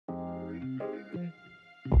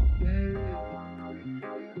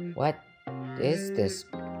What is this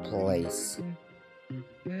place?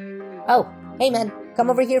 Oh, hey man, come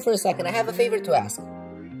over here for a second. I have a favor to ask.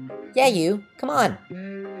 Yeah, you, come on.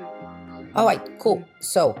 Alright, cool.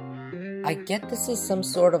 So, I get this is some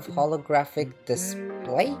sort of holographic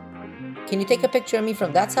display? Can you take a picture of me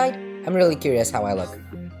from that side? I'm really curious how I look.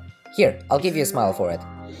 Here, I'll give you a smile for it.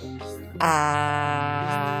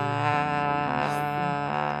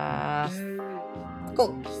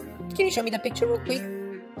 Cool. Can you show me the picture real quick?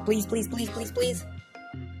 Please, please, please, please, please.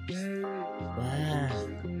 Wow.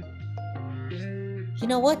 You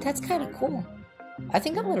know what? That's kind of cool. I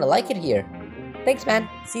think I'm gonna like it here. Thanks, man.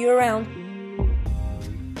 See you around.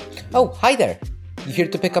 Oh, hi there. You here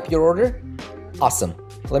to pick up your order? Awesome.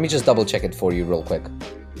 Let me just double check it for you real quick.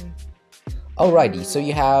 Alrighty, so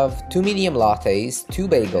you have 2 medium lattes, 2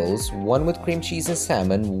 bagels, 1 with cream cheese and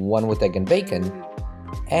salmon, 1 with egg and bacon,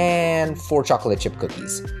 and 4 chocolate chip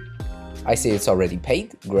cookies. I see it's already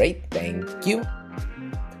paid. Great, thank you.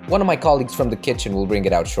 One of my colleagues from the kitchen will bring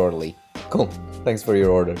it out shortly. Cool, thanks for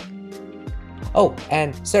your order. Oh,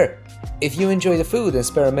 and sir, if you enjoy the food and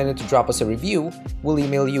spare a minute to drop us a review, we'll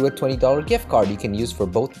email you a $20 gift card you can use for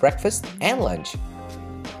both breakfast and lunch.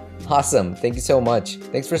 Awesome, thank you so much.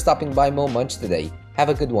 Thanks for stopping by Mo Munch today. Have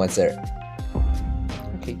a good one, sir.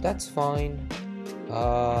 Okay, that's fine.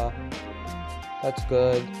 That's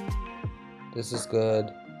good. This is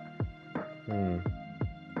good.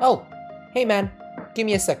 Oh, hey man, give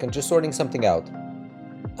me a second, just sorting something out.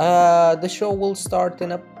 The show will start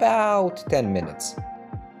in about 10 minutes.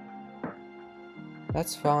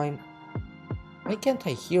 That's fine. Why can't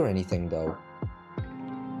I hear anything though?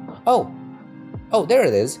 Oh, there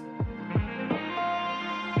it is.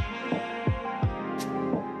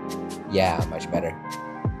 Yeah, much better.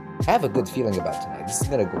 I have a good feeling about tonight. This is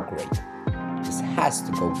gonna go great. This has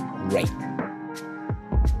to go great.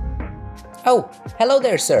 Oh, hello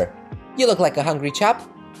there, sir. You look like a hungry chap.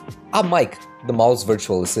 I'm Mike, the mall's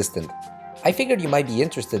virtual assistant. I figured you might be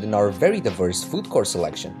interested in our very diverse food court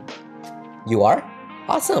selection. You are?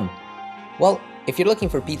 Awesome. Well, if you're looking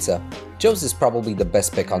for pizza, Joe's is probably the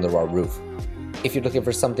best pick under our roof. If you're looking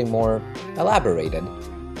for something more elaborated,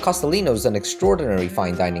 Costolino's an extraordinary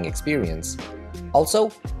fine dining experience.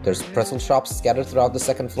 Also, there's pretzel shops scattered throughout the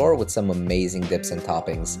second floor with some amazing dips and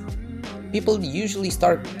toppings. People usually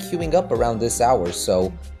start queuing up around this hour,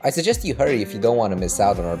 so I suggest you hurry if you don't want to miss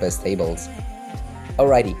out on our best tables.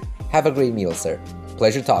 Alrighty, have a great meal, sir.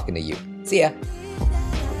 Pleasure talking to you. See ya!